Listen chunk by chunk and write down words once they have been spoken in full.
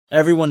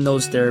Everyone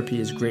knows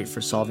therapy is great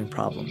for solving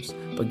problems,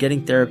 but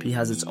getting therapy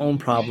has its own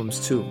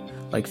problems too,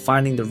 like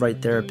finding the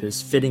right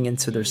therapist, fitting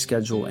into their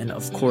schedule, and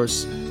of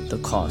course, the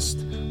cost.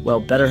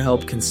 Well,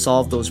 BetterHelp can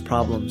solve those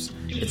problems.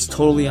 It's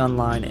totally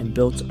online and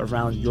built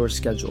around your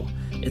schedule.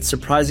 It's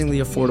surprisingly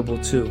affordable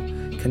too.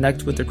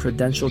 Connect with a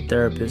credentialed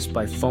therapist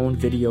by phone,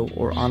 video,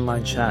 or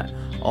online chat,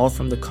 all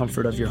from the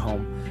comfort of your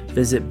home.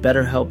 Visit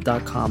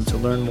BetterHelp.com to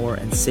learn more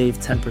and save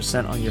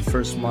 10% on your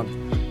first month.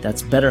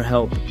 That's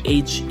BetterHelp,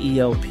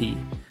 H-E-L-P.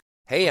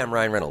 Hey, I'm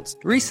Ryan Reynolds.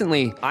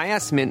 Recently, I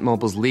asked Mint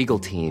Mobile's legal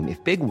team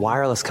if big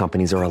wireless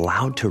companies are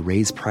allowed to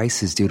raise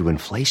prices due to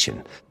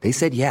inflation. They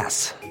said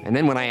yes. And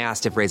then when I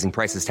asked if raising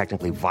prices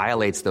technically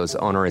violates those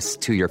onerous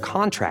two-year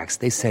contracts,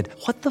 they said,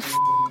 "What the f***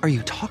 are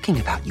you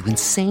talking about, you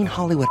insane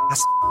Hollywood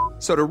ass?"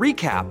 So to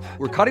recap,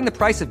 we're cutting the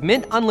price of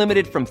Mint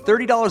Unlimited from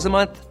 $30 a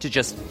month to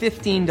just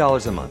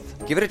 $15 a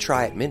month. Give it a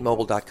try at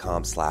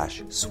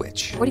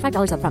mintmobile.com/switch.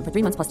 $45 up front for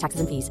 3 months plus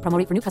taxes and fees. Promo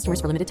rate for new customers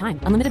for limited time.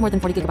 Unlimited more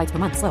than 40 gigabytes per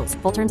month. Slows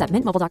full terms at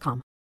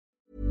mintmobile.com.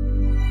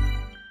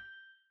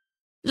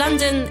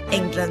 London,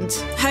 England,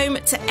 home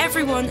to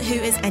everyone who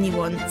is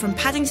anyone, from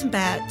Paddington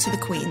Bear to the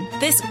Queen.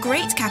 This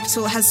great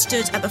capital has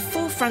stood at the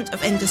forefront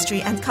of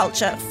industry and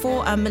culture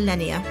for a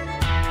millennia.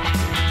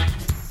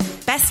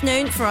 Best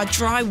known for our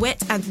dry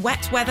wit and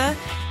wet weather,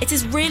 it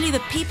is really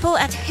the people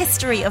and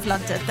history of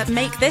London that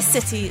make this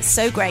city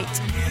so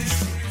great.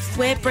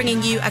 We're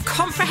bringing you a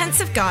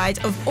comprehensive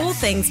guide of all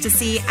things to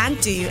see and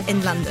do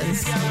in London.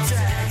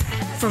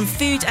 From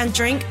food and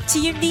drink to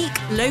unique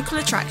local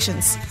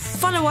attractions,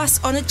 follow us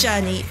on a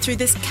journey through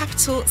this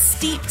capital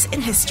steeped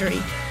in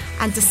history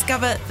and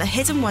discover the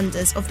hidden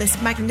wonders of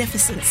this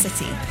magnificent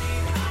city.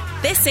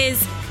 This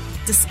is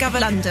Discover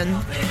London.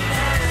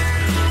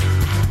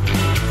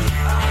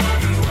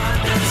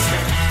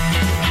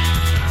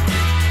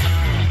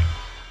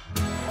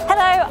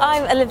 Hello,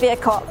 I'm Olivia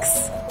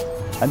Cox.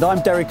 And I'm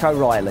Derek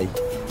O'Reilly.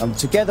 And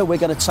together we're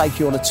going to take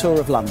you on a tour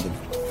of London.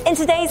 In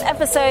today's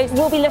episode,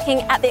 we'll be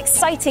looking at the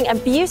exciting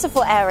and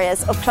beautiful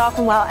areas of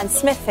Clerkenwell and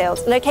Smithfield,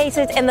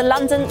 located in the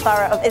London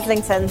borough of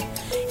Islington.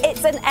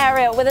 It's an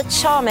area with a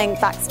charming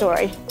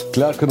backstory.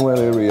 Clerkenwell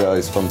area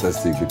is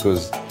fantastic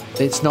because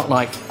it's not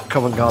like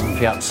Covent Garden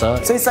Piazza.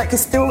 So it's like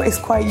it's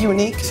quite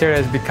unique. This area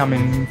is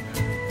becoming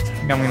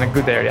a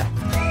good area.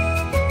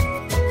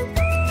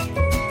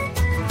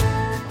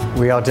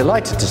 We are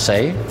delighted to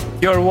say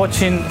you're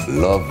watching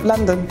Love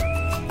London.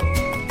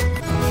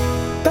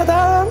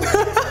 Ta-da!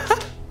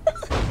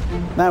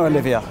 Now,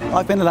 Olivia,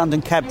 I've been a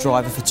London cab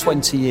driver for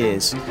 20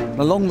 years. And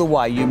along the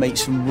way, you meet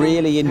some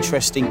really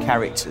interesting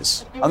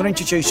characters. I'm going to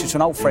introduce you to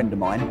an old friend of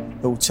mine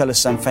who will tell us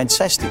some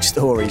fantastic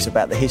stories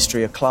about the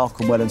history of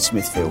Clerkenwell and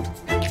Smithfield.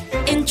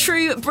 In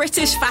true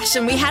British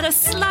fashion, we had a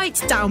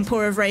slight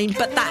downpour of rain,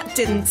 but that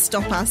didn't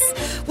stop us.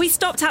 We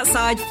stopped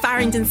outside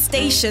Farringdon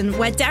Station,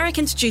 where Derek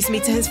introduced me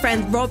to his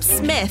friend Rob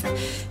Smith,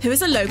 who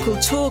is a local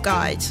tour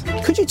guide.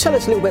 Could you tell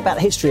us a little bit about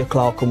the history of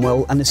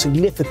Clerkenwell and the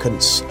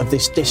significance of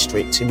this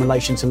district in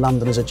relation to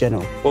London as a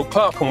general? Well,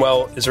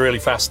 Clerkenwell is a really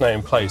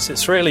fascinating place.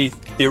 It's really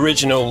the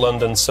original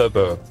London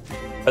suburb.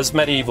 As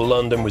medieval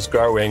London was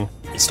growing,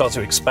 it started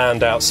to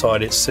expand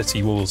outside its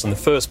city walls, and the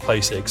first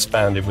place it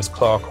expanded was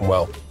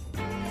Clerkenwell.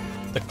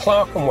 The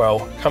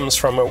Clerkenwell comes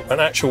from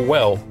an actual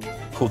well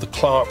called the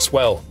Clark's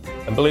Well,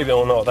 and believe it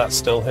or not, that's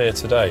still here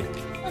today.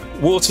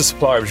 Water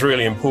supply was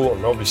really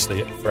important,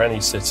 obviously, for any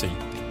city,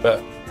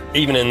 but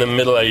even in the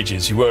Middle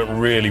Ages, you weren't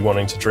really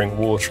wanting to drink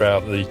water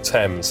out of the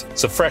Thames,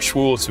 so fresh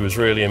water was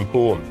really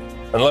important.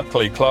 And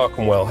luckily,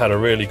 Clerkenwell had a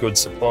really good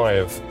supply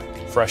of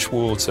fresh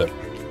water.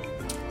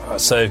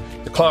 So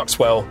the Clark's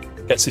Well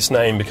gets its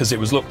name because it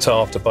was looked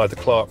after by the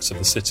clerks of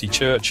the city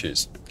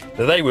churches.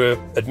 Now, they were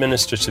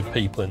administrative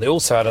people, and they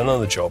also had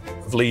another job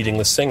of leading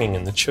the singing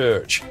in the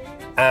church.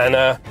 And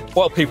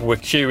while people were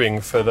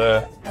queuing for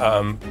the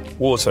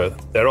water,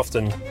 there'd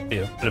often be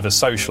a bit of a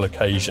social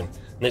occasion.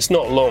 And it's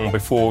not long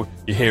before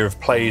you hear of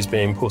plays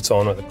being put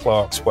on at the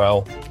Clark's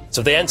Well.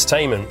 So the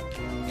entertainment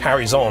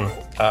carries on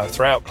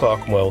throughout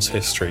Clerkenwell's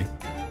history.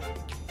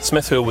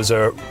 Smithfield was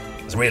a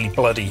really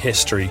bloody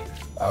history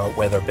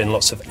where there have been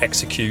lots of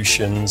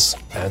executions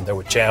and there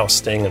were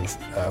jousting and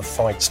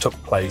fights took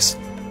place.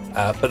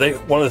 But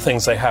one of the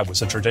things they had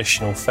was a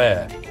traditional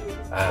fair,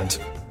 and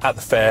at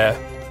the fair,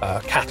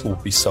 cattle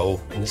would be sold,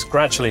 and this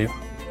gradually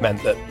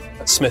meant that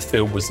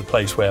Smithfield was the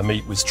place where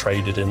meat was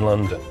traded in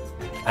London.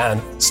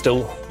 And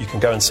still, you can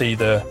go and see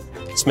the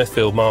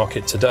Smithfield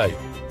Market today.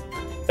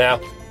 Now,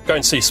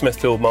 going to see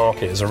Smithfield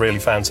Market is a really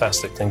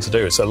fantastic thing to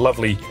do. It's a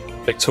lovely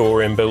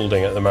Victorian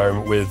building at the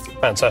moment with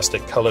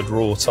fantastic coloured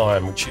wrought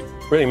iron, which you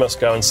really must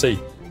go and see.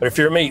 But if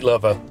you're a meat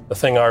lover, the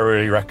thing I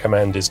really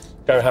recommend is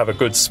go and have a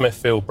good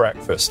Smithfield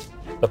breakfast.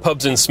 The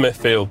pubs in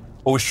Smithfield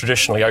always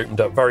traditionally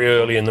opened up very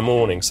early in the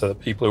morning so that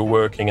people who are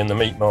working in the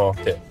meat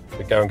market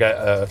could go and get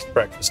a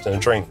breakfast and a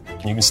drink.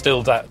 And you can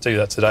still do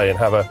that today and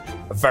have a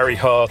very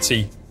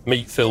hearty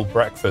meat-filled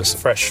breakfast,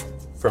 fresh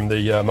from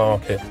the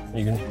market.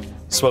 You can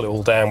swell it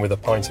all down with a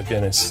pint of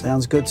Guinness.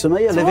 Sounds good to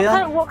me,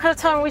 Olivia. What kind of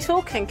time are we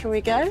talking? Can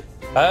we go?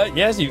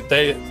 Yes,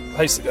 they a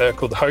place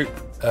called the Hope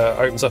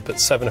opens up at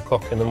 7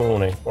 o'clock in the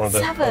morning. One of the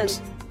 7?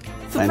 pubs.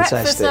 For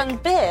breakfast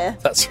and beer?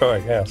 That's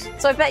right, yes.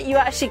 So I bet you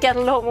actually get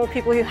a lot more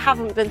people who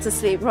haven't been to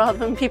sleep rather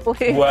than people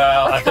who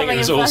Well, are I think it coming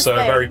was in also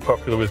first thing. very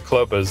popular with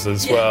clubbers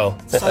as well.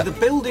 So the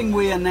building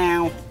we are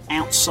now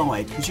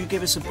outside, could you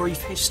give us a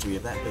brief history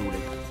of that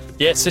building?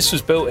 Yes, this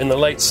was built in the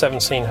late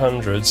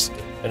 1700s,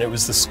 and it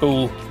was the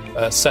school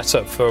set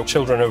up for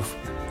children of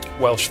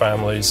Welsh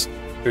families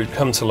who'd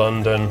come to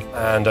London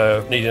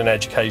and needed an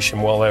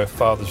education while their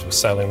fathers were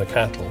selling the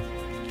cattle.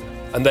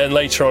 And then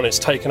later on it's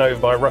taken over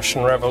by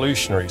Russian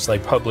revolutionaries. They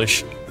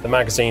publish the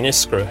magazine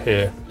Iskra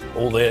here.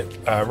 All the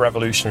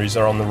revolutionaries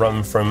are on the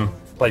run from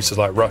places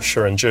like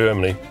Russia and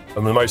Germany,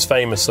 and the most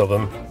famous of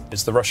them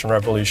is the Russian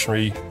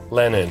revolutionary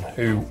Lenin,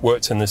 who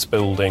worked in this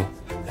building.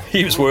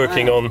 He was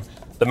working on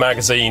the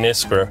magazine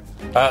Iskra.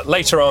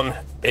 Later on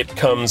it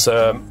becomes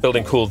a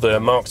building called the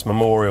Marx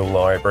Memorial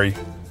Library,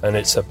 and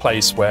it's a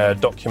place where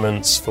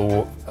documents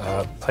for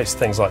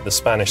things like the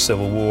Spanish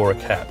Civil War are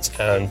kept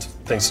and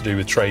things to do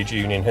with trade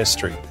union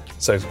history.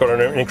 So it's got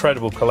an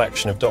incredible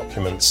collection of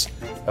documents,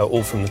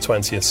 all from the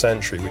 20th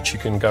century, which you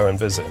can go and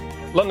visit.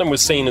 London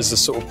was seen as a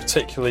sort of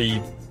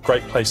particularly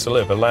great place to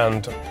live, a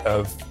land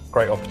of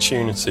great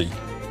opportunity.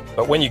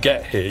 But when you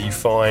get here, you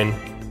find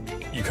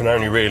you can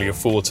only really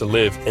afford to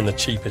live in the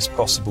cheapest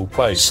possible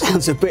place.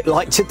 Sounds a bit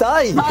like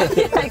today. Oh,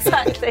 yeah,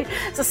 exactly.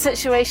 It's a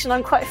situation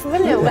I'm quite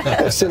familiar with.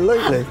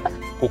 Absolutely.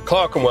 Well,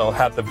 Clerkenwell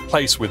had the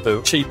place with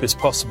the cheapest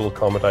possible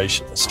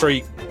accommodation, a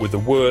street with the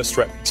worst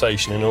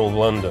reputation in all of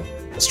London,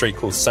 a street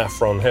called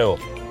Saffron Hill.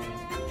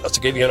 Just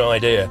to give you an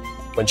idea,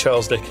 when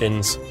Charles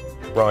Dickens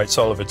writes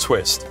Oliver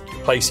Twist, the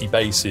place he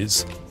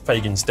bases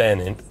Fagin's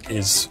Den in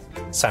is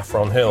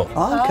Saffron Hill.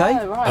 Oh, okay.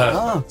 Oh,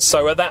 right.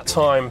 So at that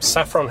time,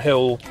 Saffron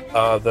Hill,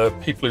 the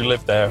people who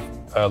lived there,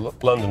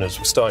 Londoners,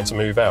 were starting to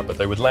move out, but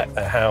they would let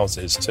their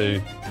houses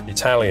to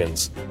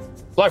Italians.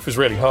 Life was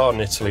really hard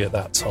in Italy at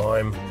that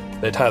time.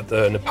 They'd had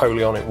the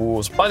Napoleonic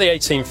Wars. By the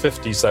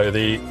 1850s, though,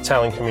 the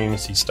Italian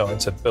community started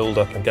to build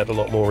up and get a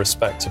lot more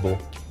respectable.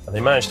 And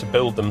they managed to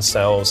build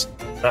themselves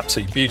an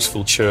absolutely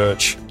beautiful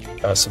church,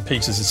 St.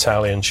 Peter's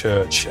Italian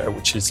Church,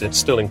 which is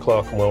still in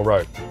Clerkenwell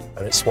Road.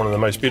 And it's one of the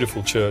most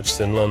beautiful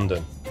churches in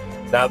London.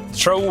 Now, the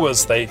trouble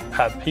was they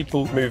had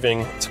people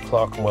moving to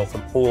Clerkenwell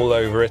from all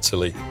over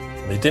Italy.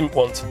 And they didn't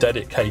want to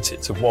dedicate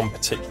it to one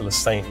particular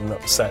saint and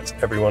upset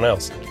everyone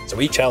else.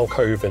 So each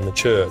alcove in the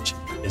church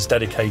is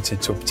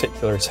dedicated to a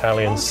particular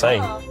Italian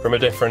saint from a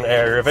different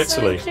area of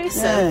Italy.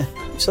 Yeah,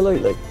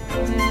 absolutely.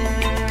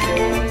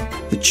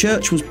 The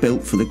church was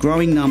built for the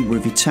growing number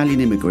of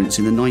Italian immigrants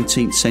in the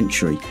 19th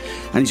century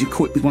and is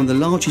equipped with one of the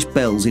largest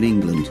bells in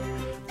England,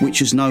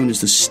 which is known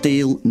as the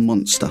Steel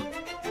Monster.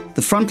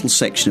 The frontal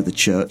section of the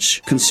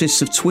church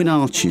consists of twin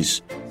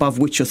arches, above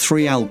which are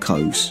 3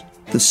 alcoves.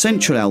 The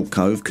central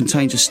alcove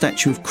contains a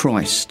statue of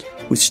Christ,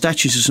 with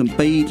statues of St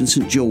Bede and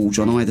St George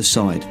on either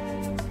side.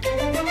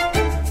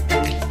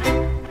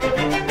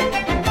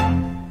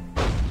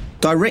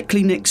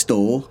 Directly next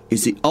door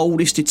is the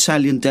oldest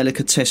Italian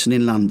delicatessen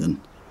in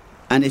London,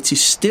 and it is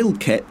still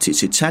kept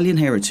its Italian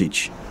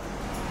heritage.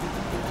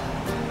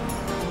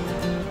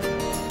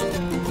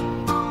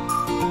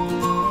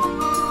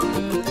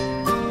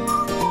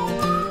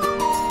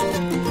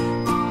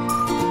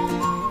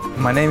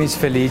 My name is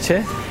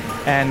Felice,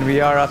 and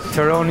we are at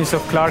Teroni's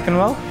of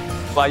Clerkenwell.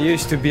 I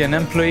used to be an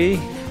employee,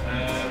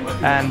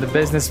 and the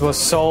business was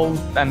sold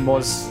and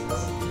was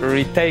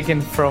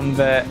retaken from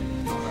the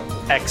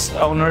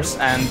ex-owners,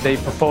 and they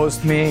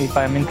proposed me if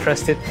I'm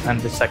interested, and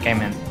this I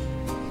came in.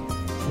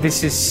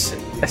 This is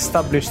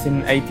established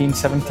in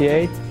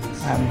 1878,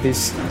 and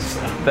this is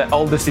the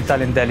oldest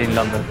Italian deli in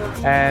London.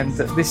 And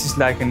this is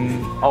like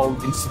an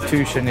old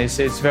institution. It's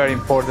very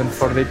important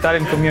for the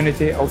Italian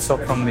community, also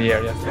from the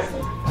area.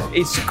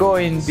 It's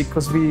going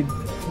because we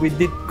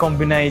did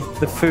combine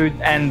the food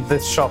and the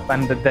shop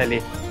and the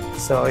deli,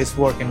 so it's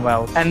working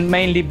well. And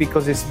mainly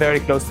because it's very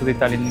close to the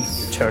Italian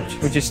church,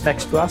 which is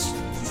next to us.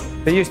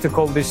 They used to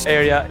call this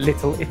area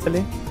Little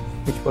Italy,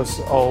 which was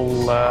all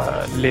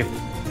lived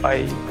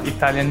by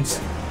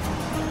Italians.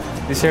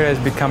 This area is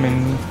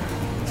becoming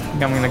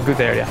a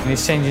good area, and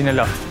it's changing a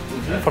lot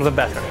for the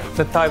better.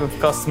 The type of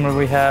customer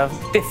we have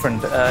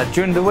different.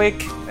 During the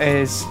week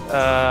is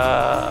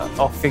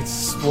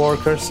office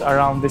workers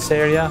around this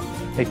area.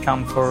 They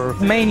come for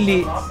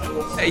mainly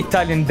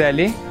Italian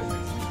deli,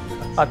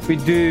 but we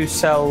do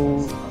sell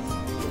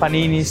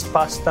paninis,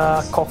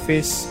 pasta,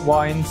 coffees,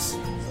 wines,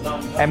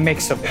 a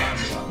mix of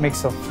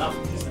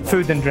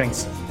food and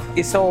drinks.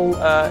 It's all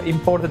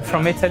imported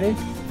from Italy,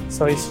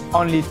 so it's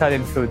only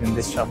Italian food in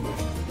this shop.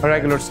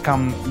 Regulars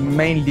come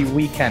mainly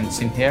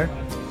weekends in here,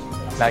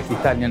 like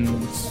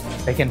Italians.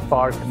 They can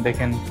park and they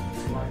can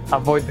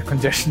avoid the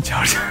congestion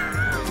charge.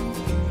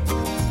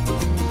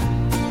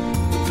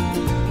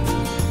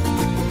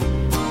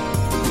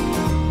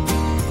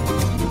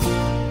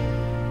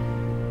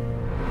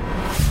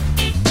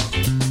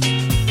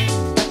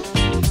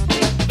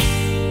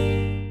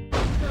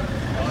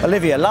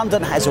 Olivia,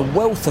 London has a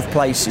wealth of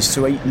places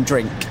to eat and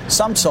drink.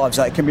 Sometimes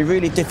it can be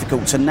really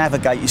difficult to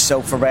navigate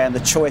yourself around the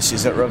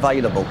choices that are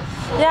available.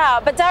 Yeah,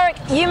 but Derek,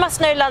 you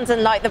must know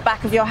London like the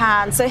back of your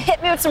hand, so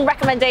hit me with some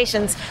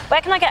recommendations.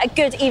 Where can I get a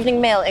good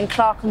evening meal in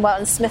Clerkenwell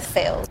and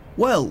Smithfield?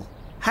 Well,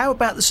 how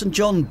about the St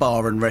John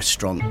Bar and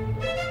Restaurant?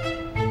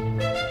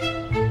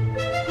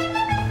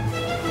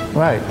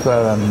 Right,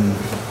 well,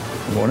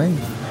 good morning.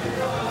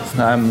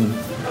 I'm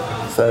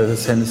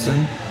Fergus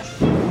Henderson,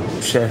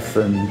 chef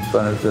and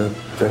one of the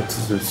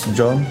directors of St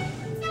John.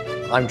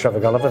 I'm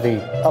Trevor Gulliver,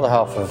 the other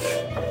half of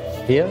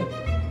here,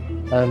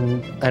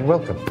 and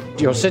welcome.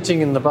 You're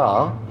sitting in the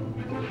bar,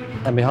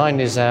 and behind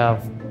is our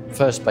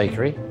first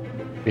bakery.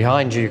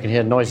 Behind you can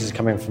hear noises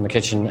coming from the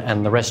kitchen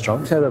and the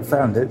restaurant. Taylor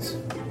found it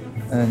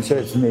and showed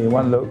it to me in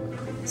one look.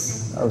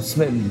 I was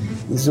smitten.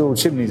 This is all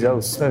chimneys,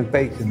 old smoked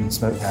bacon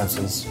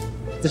smokehouses.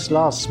 This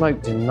last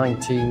smoked in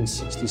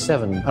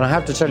 1967, and I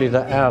have to tell you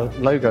that our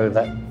logo,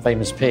 that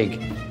famous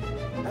pig,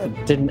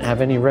 didn't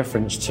have any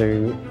reference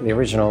to the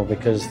original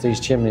because these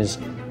chimneys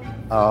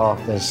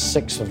there's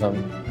 6 of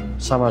them.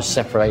 Some are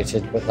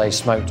separated, but they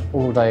smoked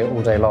all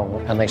day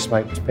long, and they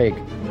smoked pig.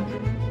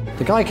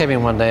 The guy came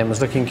in one day and was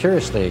looking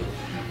curiously.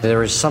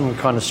 There is some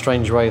kind of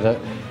strange way that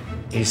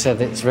he said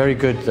it's very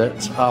good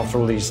that after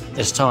all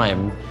this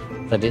time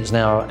that it's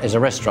now is a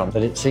restaurant,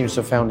 that it seems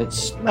to have found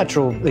its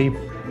natural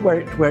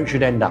where it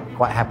should end up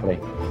quite happily.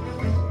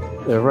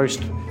 The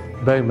roast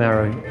bone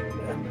marrow,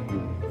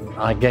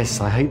 I guess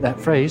I hate that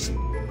phrase,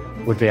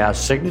 would be our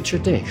signature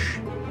dish.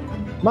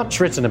 Much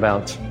written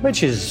about,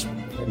 which is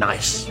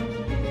nice.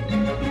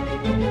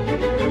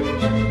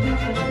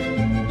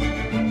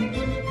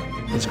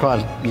 It's quite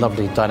a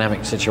lovely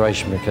dynamic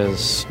situation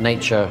because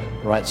nature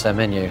writes our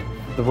menu.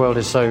 The world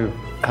is so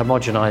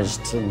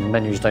homogenised and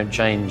menus don't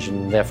change,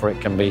 and therefore it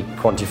can be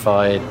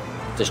quantified,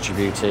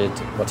 distributed,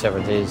 whatever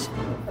it is,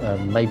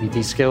 maybe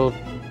de-skilled.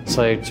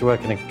 So to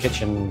work in a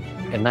kitchen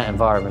in that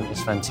environment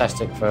is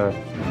fantastic for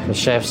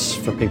chefs,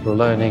 for people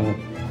learning,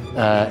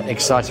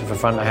 exciting for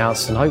front of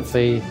house, and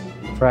hopefully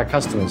for our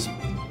customers.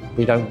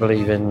 We don't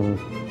believe in,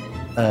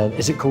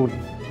 is it called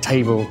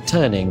table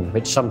turning,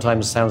 which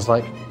sometimes sounds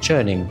like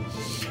churning.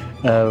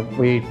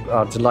 We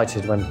are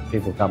delighted when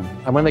people come,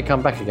 and when they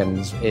come back again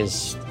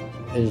is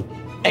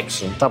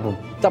excellent,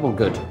 double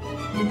good.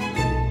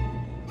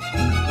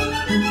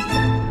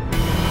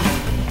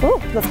 Ooh,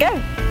 let's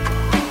go.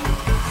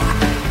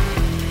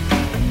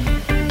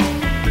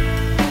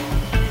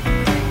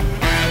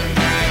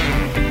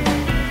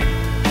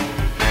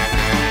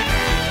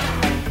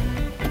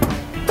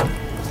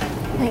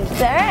 Thanks,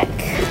 Derek.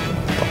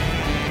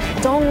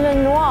 Dans le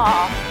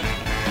Noir.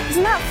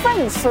 Isn't that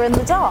French for in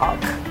the dark?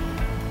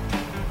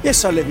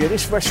 Yes, Olivia,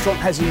 this restaurant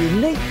has a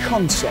unique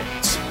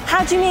concept.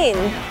 How do you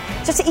mean?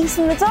 Just to eat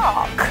in the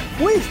dark?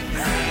 Oui.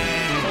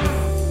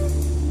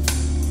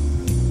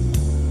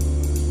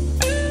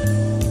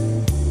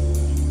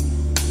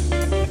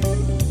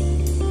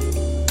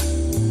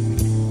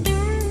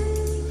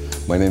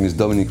 My name is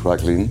Dominic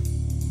Racklin.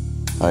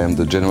 I am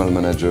the general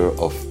manager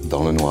of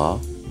Dans le Noir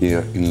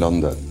here in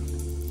London.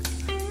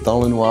 Dans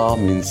le Noir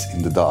means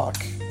in the dark.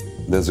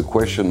 There's a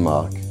question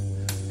mark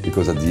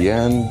because at the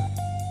end...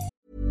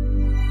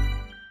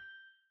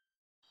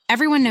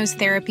 Everyone knows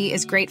therapy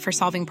is great for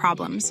solving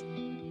problems,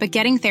 but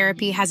getting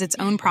therapy has its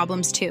own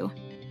problems too,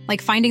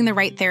 like finding the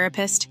right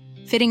therapist,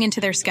 fitting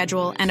into their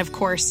schedule, and of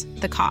course,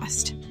 the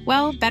cost.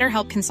 Well,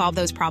 BetterHelp can solve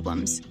those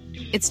problems.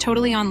 It's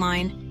totally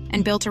online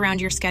and built around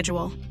your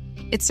schedule.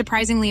 It's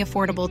surprisingly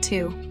affordable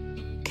too.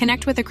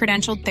 Connect with a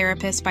credentialed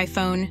therapist by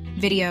phone,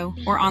 video,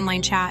 or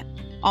online chat,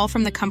 all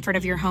from the comfort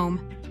of your home.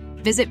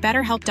 Visit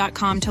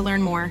BetterHelp.com to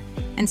learn more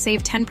and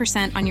save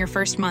 10% on your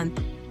first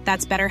month.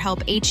 That's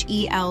BetterHelp,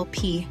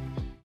 H-E-L-P.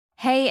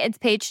 Hey, it's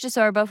Paige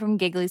DeSorbo from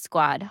Giggly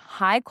Squad.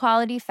 High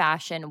quality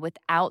fashion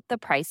without the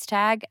price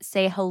tag.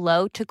 Say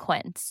hello to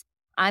Quince.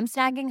 I'm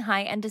snagging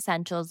high-end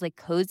essentials like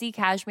cozy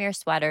cashmere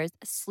sweaters,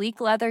 sleek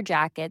leather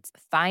jackets,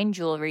 fine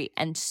jewelry,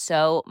 and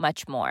so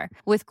much more.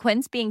 With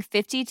Quince being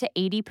 50 to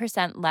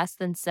 80% less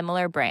than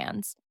similar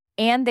brands.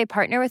 And they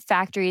partner with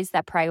factories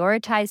that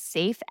prioritize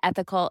safe,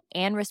 ethical,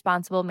 and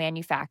responsible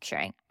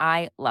manufacturing.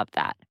 I love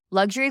that.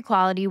 Luxury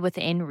quality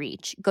within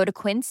reach. Go to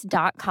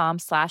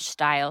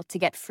quince.com/style to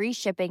get free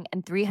shipping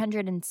and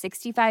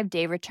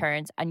 365-day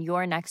returns on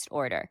your next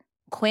order.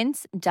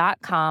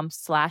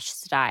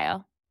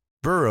 Quince.com/style.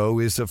 Burrow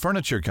is a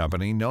furniture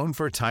company known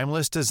for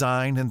timeless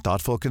design and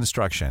thoughtful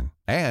construction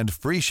and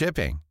free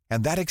shipping,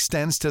 and that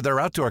extends to their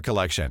outdoor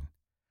collection.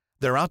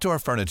 Their outdoor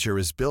furniture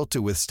is built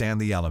to withstand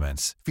the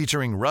elements,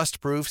 featuring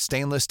rust-proof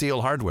stainless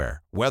steel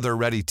hardware,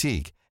 weather-ready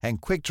teak, and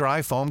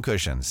quick-dry foam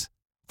cushions.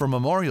 For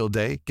Memorial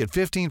Day, get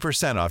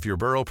 15% off your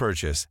Burrow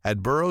purchase at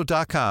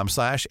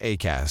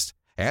burrow.com/acast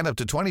and up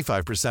to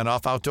 25%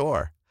 off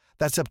outdoor.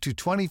 That's up to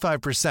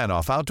 25%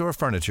 off outdoor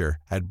furniture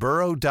at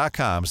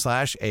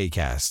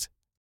burrow.com/acast.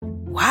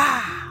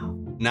 Wow.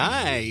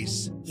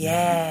 Nice.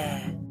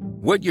 Yeah.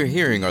 What you're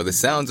hearing are the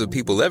sounds of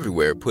people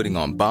everywhere putting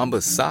on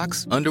Bombas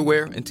socks,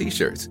 underwear, and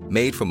T-shirts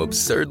made from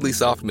absurdly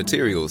soft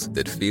materials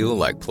that feel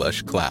like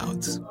plush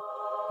clouds.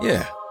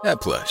 Yeah,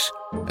 that plush.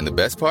 And the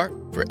best part?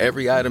 For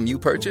every item you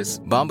purchase,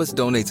 Bombas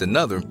donates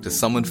another to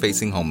someone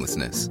facing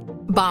homelessness.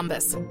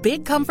 Bombas.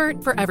 Big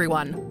comfort for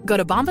everyone. Go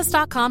to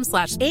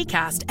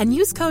bombas.com/ACAST and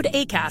use code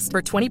ACAST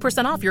for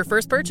 20% off your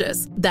first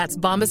purchase. That's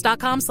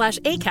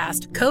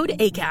bombas.com/ACAST. Code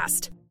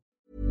ACAST.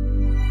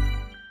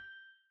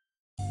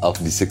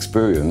 After this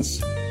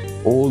experience,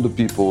 all the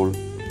people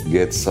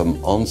get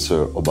some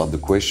answer about the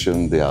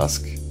question they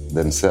ask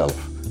themselves.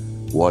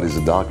 What is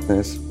the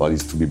darkness? What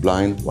is to be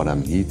blind? What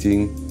I'm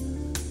eating?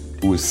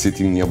 Who is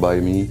sitting nearby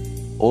me?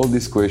 All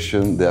these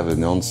questions, they have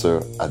an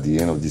answer at the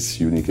end of this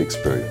unique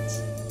experience.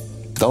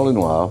 Dans le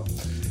Noir,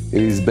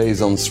 it is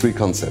based on 3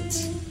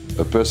 concepts.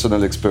 A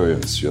personal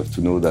experience. You have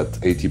to know that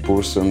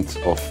 80%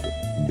 of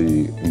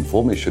the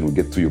information we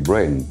get to your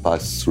brain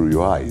passes through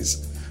your eyes.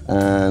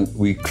 And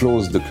we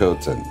close the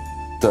curtain.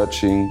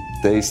 Touching,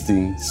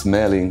 tasting,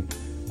 smelling,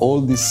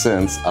 all these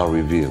senses are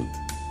revealed.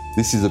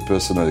 This is a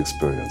personal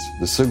experience.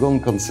 The second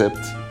concept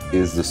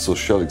is the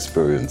social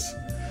experience.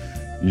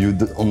 You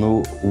don't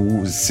know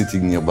who is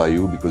sitting nearby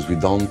you because we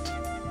don't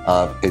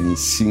have any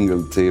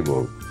single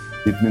table.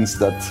 It means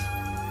that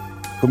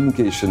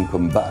communication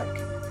comes back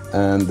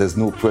and there's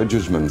no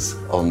prejudgments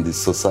on this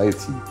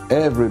society.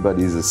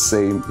 Everybody is the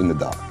same in the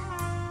dark.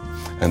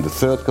 And the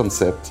third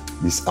concept,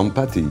 this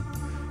empathy,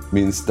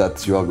 means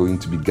that you are going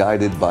to be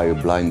guided by a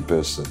blind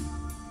person.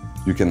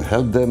 You can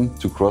help them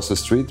to cross the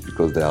street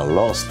because they are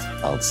lost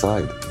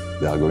outside.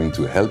 They are going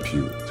to help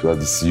you to have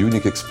this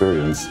unique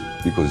experience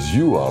because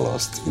you are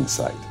lost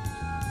inside.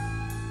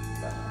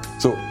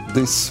 So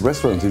this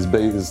restaurant is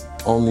based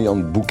only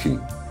on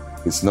booking.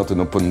 It's not an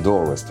open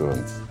door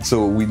restaurant.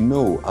 So we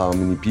know how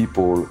many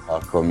people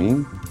are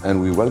coming and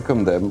we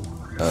welcome them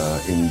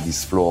in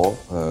this floor,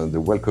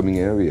 the welcoming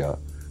area,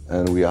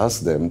 and we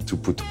ask them to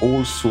put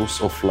all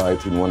sorts of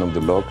light in one of the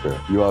lockers.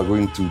 You are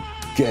going to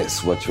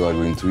guess what you are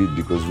going to eat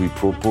because we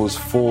propose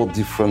 4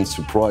 different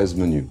surprise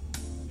menus.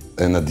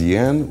 And at the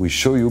end, we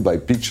show you by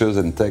pictures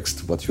and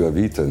text what you have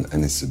eaten,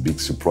 and it's a big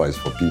surprise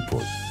for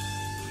people.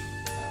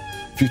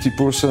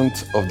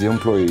 50% of the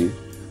employees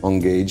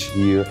engaged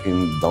here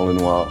in Dans le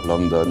Noir,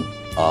 London,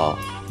 are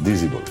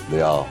visible.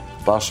 They are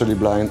partially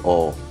blind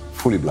or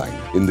fully blind.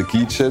 In the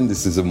kitchen,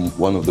 this is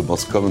one of the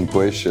most common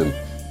questions.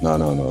 No,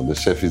 the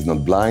chef is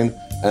not blind,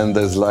 and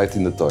there's light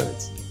in the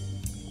toilets.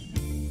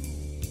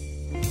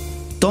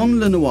 Dans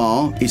le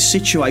Noir is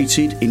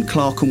situated in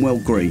Clerkenwell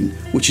Green,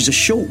 which is a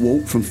short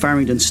walk from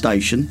Farringdon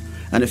Station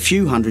and a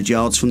few hundred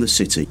yards from the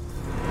city.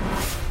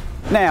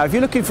 Now, if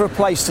you're looking for a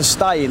place to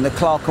stay in the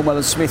Clerkenwell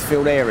and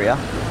Smithfield area,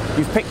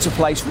 you've picked a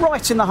place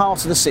right in the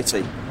heart of the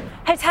city.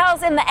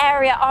 Hotels in the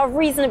area are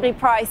reasonably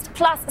priced,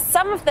 plus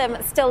some of them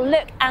still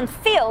look and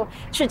feel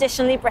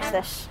traditionally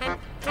British.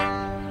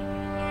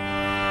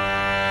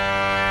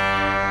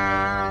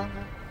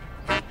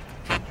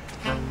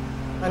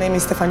 My name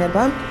is Stefania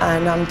Ban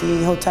and I'm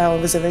the hotel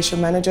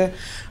reservation manager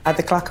at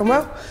the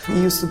Clerkenwell. It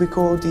used to be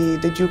called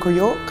the Duke of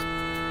York.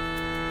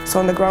 So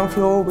on the ground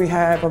floor we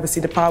have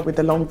obviously the pub with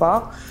the long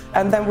bar,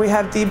 and then we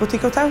have the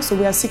boutique hotel, so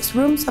we have 6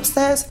 rooms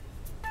upstairs.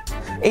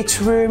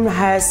 Each room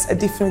has a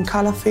different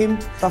colour theme.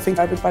 So I think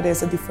everybody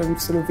has a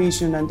different sort of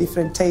vision and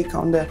different take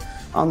on the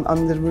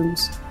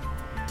rooms.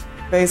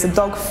 There's a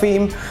dog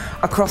theme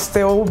across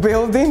the whole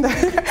building.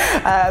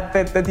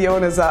 The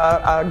owners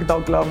are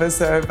dog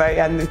lovers,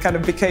 and it kind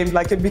of became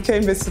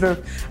a sort of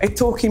a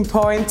talking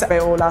point. They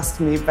all asked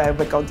me where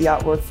we got the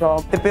artwork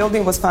from. The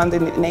building was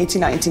founded in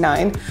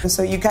 1899,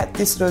 so you get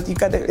this sort of, you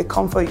get the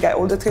comfort, you get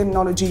all the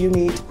technology you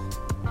need,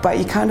 but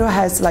it kind of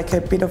has like a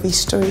bit of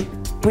history.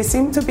 We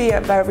seem to be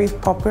very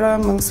popular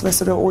amongst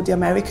all the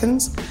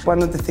Americans.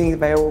 One of the things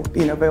they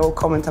all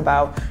comment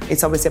about,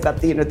 it's obviously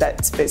about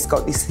that it's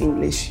got this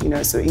English,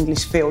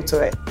 English feel to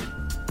it.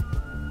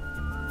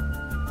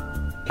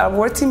 I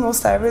worked in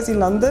most areas in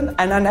London,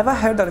 and I never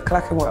heard of the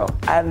Clerkenwell,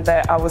 and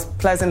I was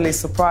pleasantly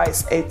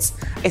surprised. It's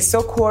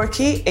so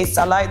quirky.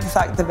 I like the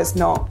fact that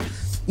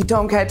you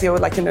don't get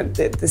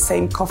the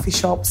same coffee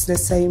shops, the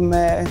same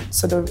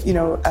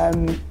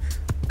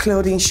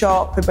clothing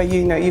shop, but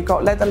you've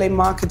got Leather Lane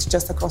Market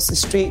just across the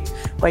street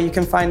where you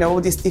can find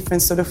all these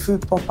different sort of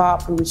food pop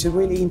up, which is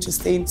really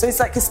interesting. So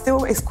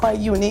it's quite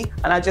unique,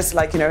 and I just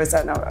I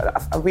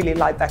really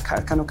like that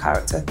kind of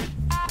character.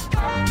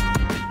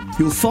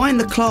 You'll find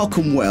the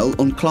Clerkenwell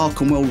on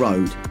Clerkenwell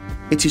Road.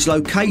 It is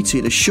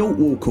located a short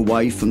walk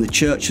away from the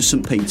Church of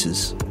St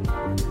Peter's.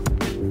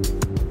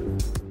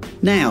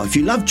 Now, if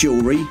you love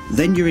jewellery,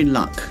 then you're in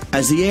luck,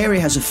 as the area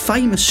has a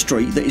famous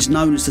street that is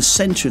known as the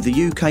centre of the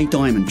UK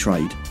diamond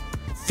trade.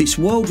 This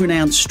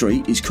world-renowned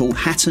street is called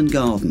Hatton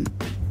Garden.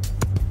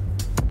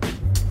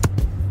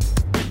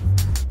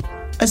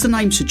 As the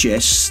name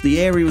suggests, the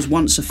area was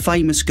once a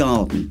famous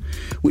garden,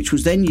 which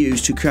was then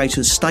used to create a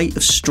estate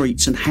of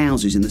streets and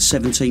houses in the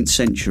 17th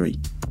century.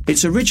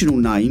 Its original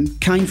name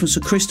came from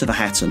Sir Christopher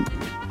Hatton,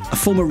 a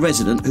former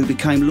resident who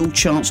became Lord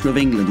Chancellor of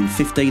England in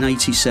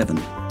 1587.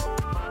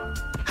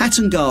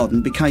 Hatton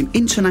Garden became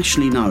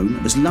internationally known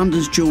as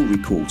London's jewellery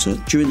quarter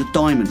during the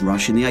diamond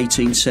rush in the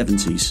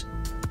 1870s.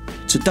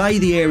 Today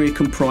the area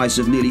comprises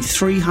of nearly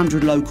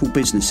 300 local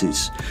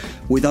businesses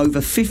with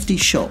over 50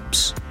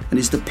 shops and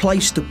is the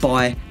place to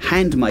buy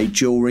handmade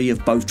jewellery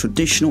of both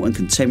traditional and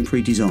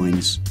contemporary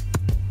designs.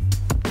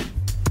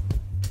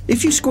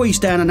 If you squeeze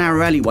down a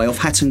narrow alleyway off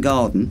Hatton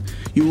Garden,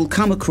 you will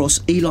come across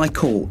Ely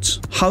Court,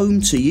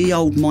 home to Ye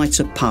Old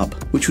Mitre Pub,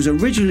 which was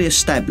originally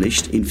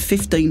established in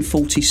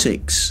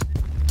 1546.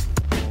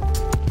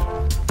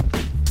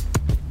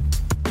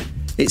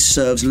 It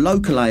serves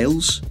local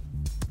ales,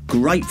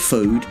 great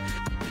food,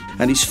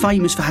 and is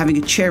famous for having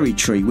a cherry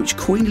tree which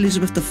Queen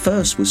Elizabeth I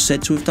was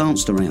said to have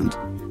danced around.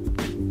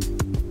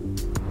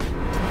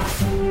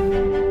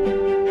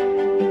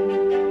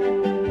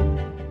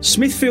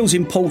 Smithfield's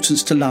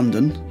importance to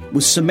London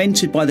was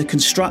cemented by the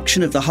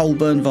construction of the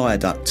Holborn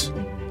Viaduct.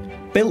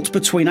 Built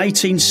between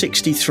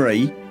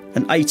 1863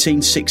 and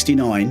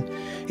 1869,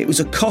 it was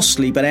a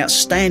costly but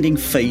outstanding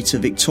feat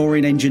of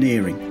Victorian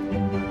engineering.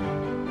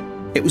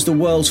 It was the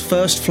world's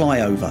first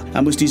flyover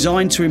and was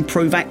designed to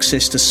improve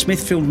access to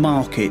Smithfield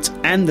Market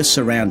and the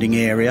surrounding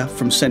area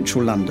from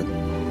central London.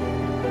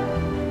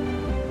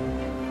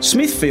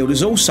 Smithfield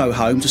is also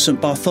home to St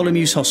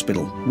Bartholomew's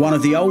Hospital, one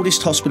of the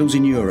oldest hospitals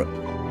in Europe.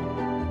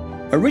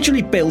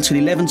 Originally built in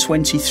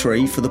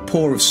 1123 for the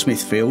poor of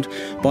Smithfield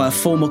by a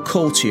former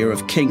courtier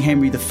of King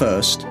Henry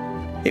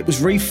I, it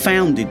was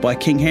refounded by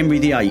King Henry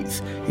VIII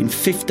in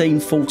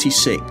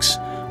 1546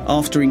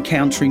 after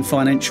encountering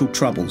financial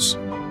troubles.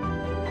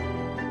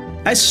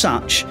 As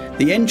such,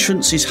 the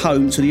entrance is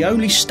home to the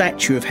only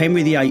statue of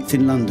Henry VIII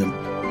in London.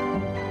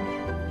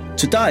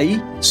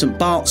 Today, St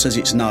Bart's as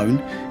it's known,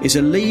 is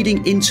a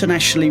leading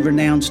internationally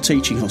renowned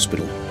teaching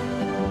hospital.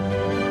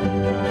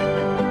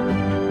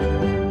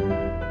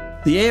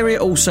 The area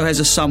also has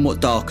a somewhat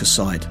darker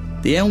side.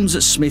 The Elms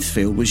at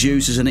Smithfield was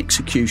used as an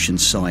execution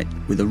site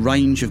with a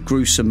range of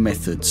gruesome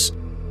methods,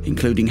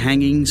 including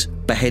hangings,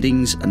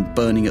 beheadings and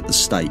burning at the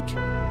stake.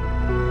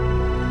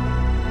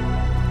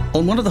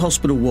 On one of the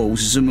hospital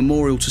walls is a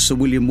memorial to Sir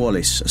William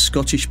Wallace, a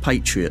Scottish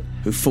patriot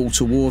who fought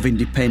a war of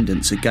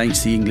independence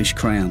against the English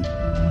crown.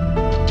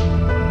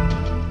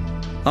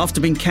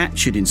 After being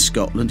captured in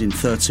Scotland in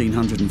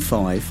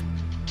 1305,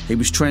 he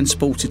was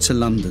transported to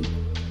London,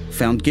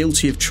 found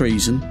guilty of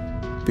treason,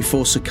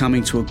 before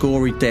succumbing to a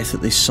gory death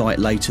at this site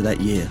later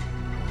that year.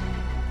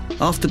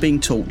 After being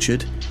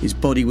tortured, his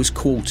body was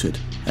quartered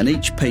and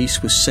each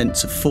piece was sent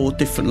to 4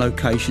 different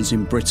locations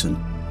in Britain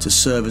to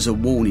serve as a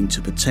warning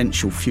to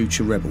potential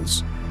future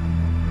rebels.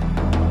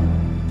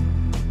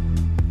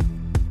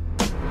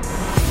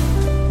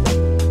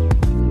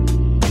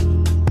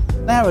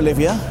 Now,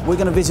 Olivia, we're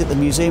going to visit the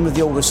Museum of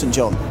the Order of St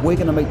John. We're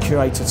going to meet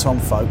curator Tom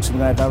Folkes and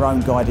we're going to have our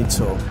own guided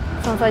tour.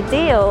 Sounds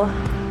ideal.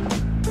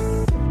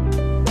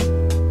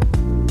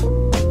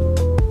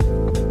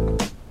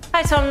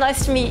 Hi Tom,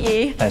 nice to meet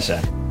you.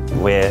 Pleasure.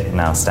 We're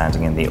now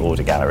standing in the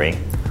Order Gallery,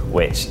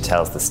 which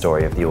tells the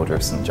story of the Order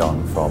of St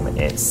John from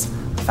its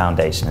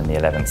foundation in the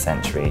 11th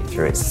century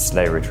through its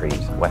slow retreat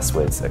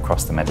westwards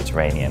across the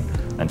Mediterranean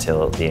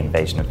until the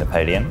invasion of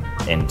Napoleon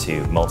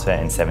into Malta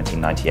in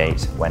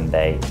 1798 when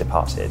they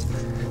departed.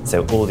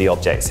 So all the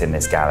objects in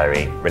this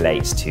gallery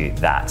relate to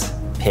that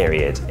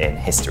period in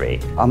history.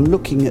 I'm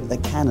looking at the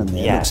cannon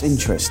there, Yes. It looks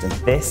interesting.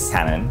 This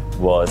cannon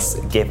was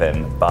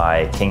given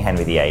by King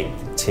Henry VIII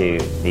to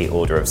the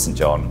Order of St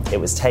John. It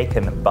was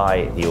taken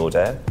by the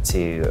Order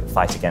to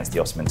fight against the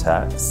Ottoman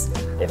Turks.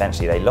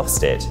 Eventually they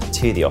lost it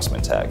to the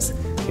Ottoman Turks,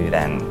 who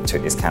then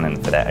took this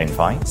cannon for their own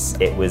fights.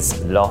 It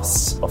was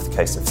lost off the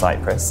coast of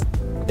Cyprus.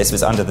 This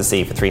was under the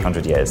sea for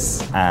 300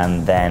 years,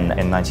 and then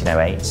in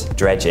 1908,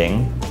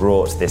 dredging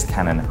brought this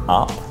cannon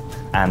up.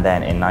 And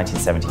then in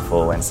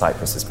 1974, when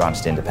Cyprus was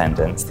granted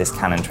independence, this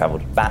cannon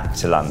travelled back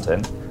to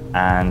London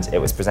and it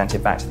was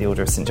presented back to the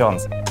Order of St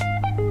John's.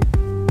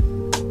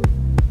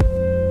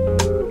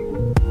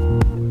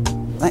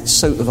 That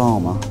suit of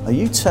armour, are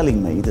you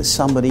telling me that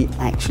somebody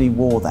actually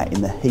wore that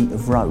in the heat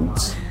of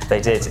Rhodes? They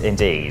did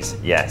indeed,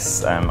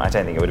 yes. I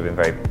don't think it would have been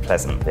very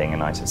pleasant being a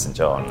Knight of St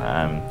John.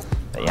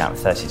 But yeah,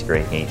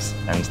 30-degree heat.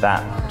 And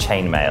that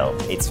chainmail,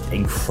 it's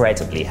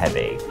incredibly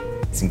heavy.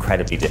 It's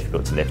incredibly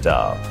difficult to lift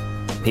up.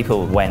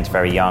 People went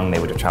very young, they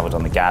would have travelled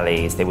on the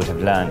galleys, they would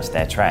have learned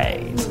their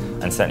trade,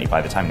 and certainly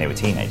by the time they were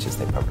teenagers,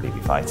 they'd probably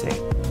be fighting.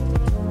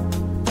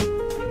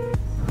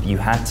 You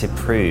had to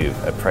prove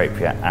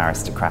appropriate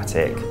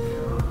aristocratic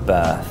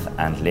birth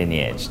and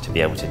lineage to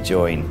be able to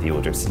join the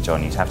Order of St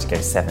John. You'd have to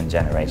go 7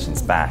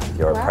 generations back if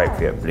you're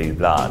appropriate blue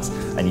blood,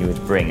 and you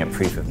would bring a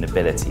proof of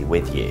nobility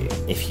with you.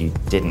 If you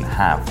didn't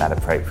have that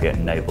appropriate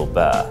noble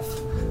birth,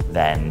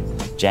 then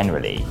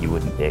generally you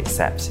wouldn't be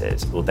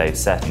accepted, although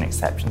certain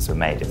exceptions were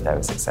made if there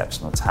was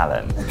exceptional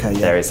talent. Okay, yeah.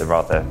 There is a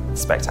rather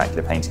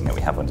spectacular painting that we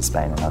have on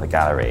display in another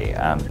gallery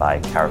by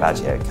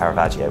Caravaggio.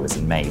 Caravaggio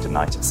was made a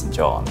Knight of St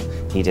John.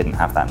 He didn't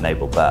have that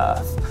noble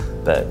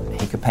birth, but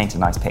he could paint a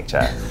nice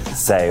picture.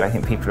 So I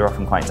think people are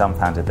often quite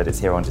dumbfounded that it's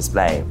here on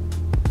display.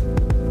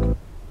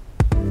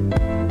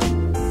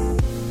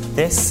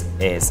 This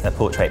is a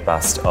portrait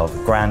bust of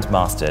Grand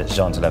Master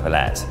Jean de la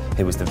Valette,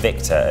 who was the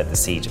victor at the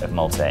Siege of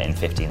Malta in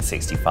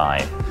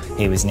 1565.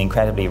 He was an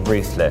incredibly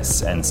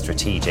ruthless and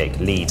strategic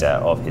leader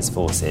of his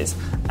forces,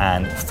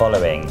 and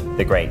following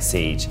the Great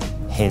Siege,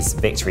 his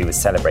victory was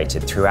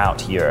celebrated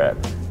throughout Europe,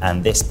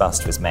 and this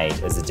bust was made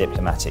as a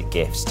diplomatic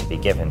gift to be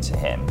given to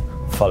him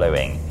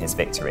following his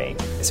victory.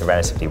 It's a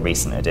relatively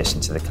recent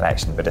addition to the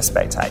collection, but a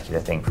spectacular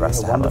thing for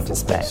us to have on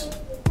display.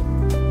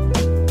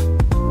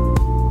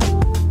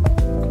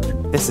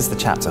 This is the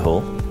chapter hall.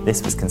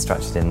 This was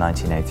constructed in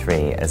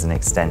 1903 as an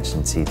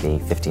extension to the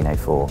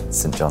 1504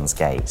 St John's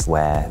Gate,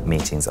 where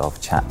meetings of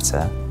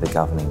chapter, the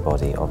governing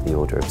body of the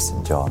Order of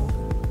St John,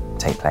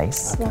 take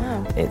place.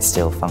 Wow. It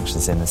still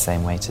functions in the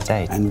same way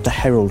today. And the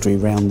heraldry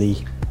round the...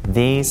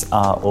 These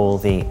are all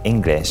the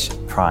English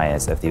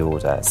priors of the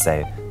Order,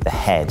 so the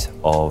head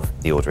of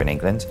the Order in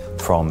England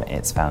from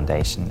its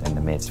foundation in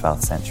the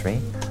mid-12th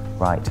century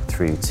right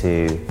through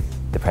to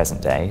the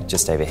present day,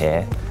 just over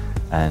here.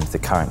 And the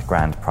current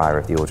Grand Prior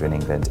of the Order in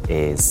England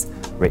is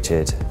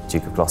Richard,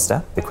 Duke of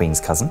Gloucester, the Queen's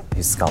cousin,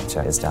 whose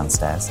sculpture is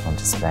downstairs on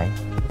display.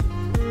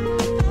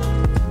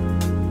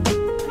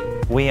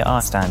 We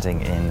are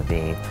standing in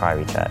the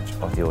Priory Church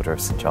of the Order of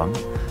St John.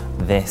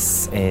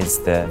 This is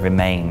the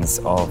remains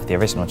of the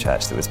original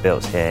church that was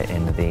built here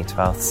in the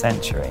 12th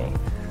century.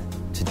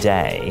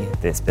 Today,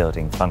 this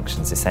building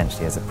functions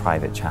essentially as a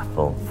private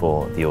chapel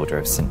for the Order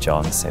of St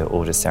John, so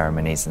order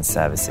ceremonies and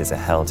services are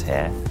held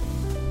here.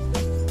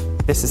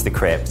 This is the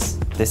crypt.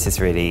 This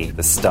is really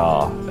the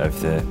star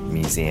of the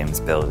museum's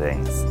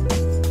buildings.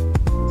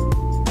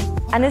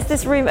 And is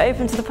this room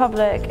open to the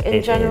public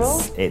in general?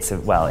 It's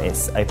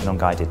open on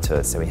guided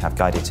tours. So we have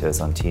guided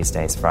tours on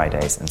Tuesdays,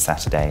 Fridays and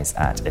Saturdays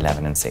at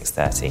 11 and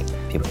 6:30.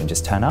 People can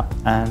just turn up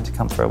and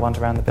come for a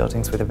wander around the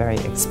buildings with a very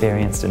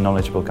experienced and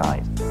knowledgeable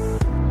guide.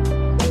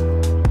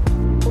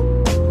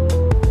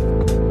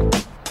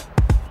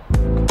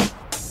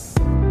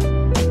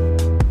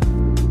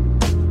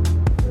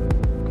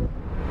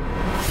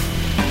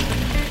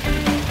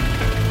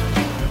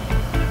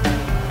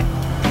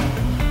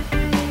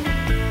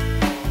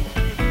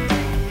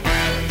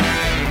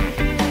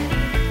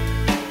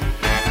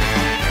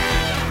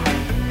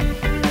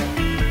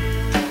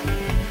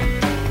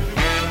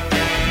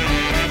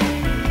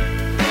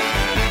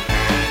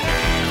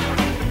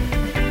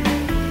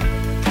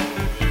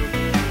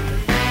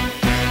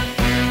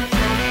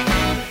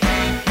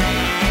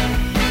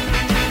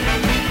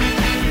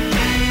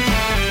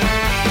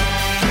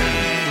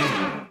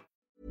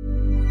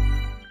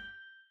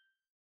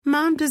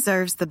 Mom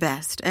deserves the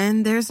best,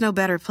 and there's no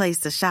better place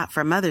to shop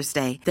for Mother's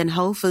Day than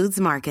Whole Foods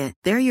Market.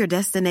 They're your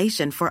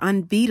destination for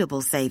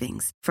unbeatable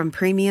savings, from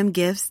premium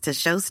gifts to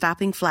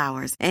show-stopping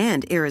flowers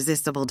and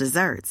irresistible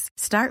desserts.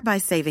 Start by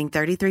saving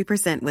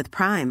 33% with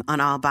Prime on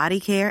all body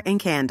care and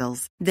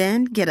candles.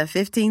 Then get a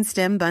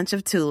 15-stem bunch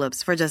of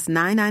tulips for just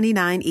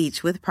 $9.99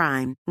 each with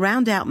Prime.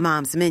 Round out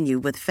Mom's menu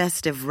with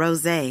festive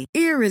rosé,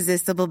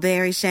 irresistible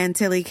berry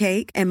chantilly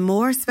cake, and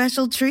more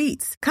special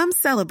treats. Come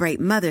celebrate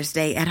Mother's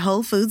Day at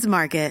Whole Foods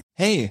Market.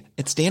 Hey,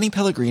 it's Danny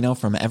Pellegrino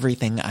from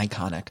Everything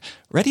Iconic.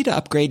 Ready to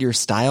upgrade your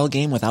style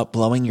game without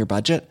blowing your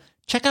budget?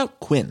 Check out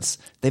Quince.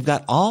 They've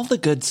got all the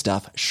good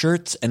stuff,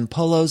 shirts and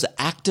polos,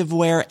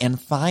 activewear,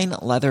 and fine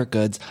leather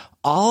goods,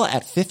 all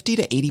at 50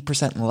 to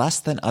 80% less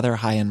than other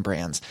high-end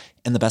brands.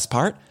 And the best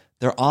part?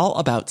 They're all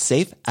about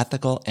safe,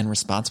 ethical, and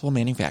responsible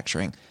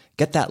manufacturing.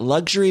 Get that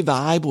luxury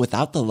vibe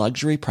without the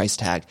luxury price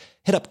tag.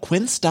 Hit up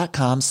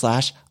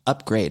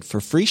quince.com/upgrade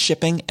for free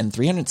shipping and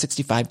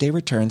 365-day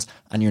returns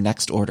on your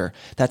next order.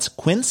 That's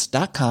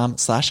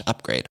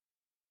quince.com/upgrade.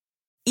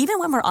 Even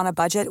when we're on a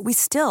budget, we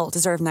still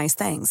deserve nice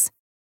things.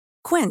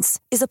 Quince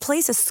is a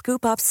place to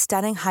scoop up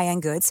stunning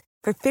high-end goods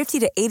for 50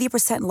 to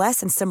 80% less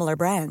than similar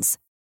brands.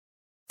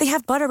 They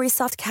have buttery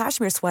soft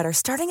cashmere sweaters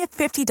starting at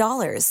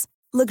 $50,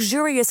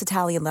 luxurious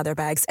Italian leather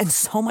bags, and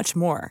so much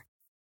more.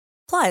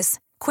 Plus,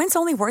 Quince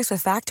only works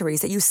with factories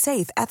that use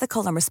safe,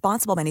 ethical, and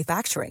responsible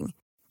manufacturing.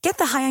 Get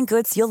the high-end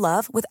goods you'll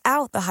love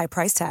without the high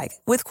price tag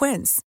with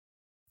Quince.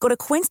 Go to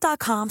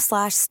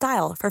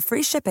quince.com/style for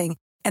free shipping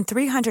and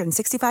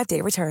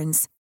 365-day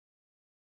returns.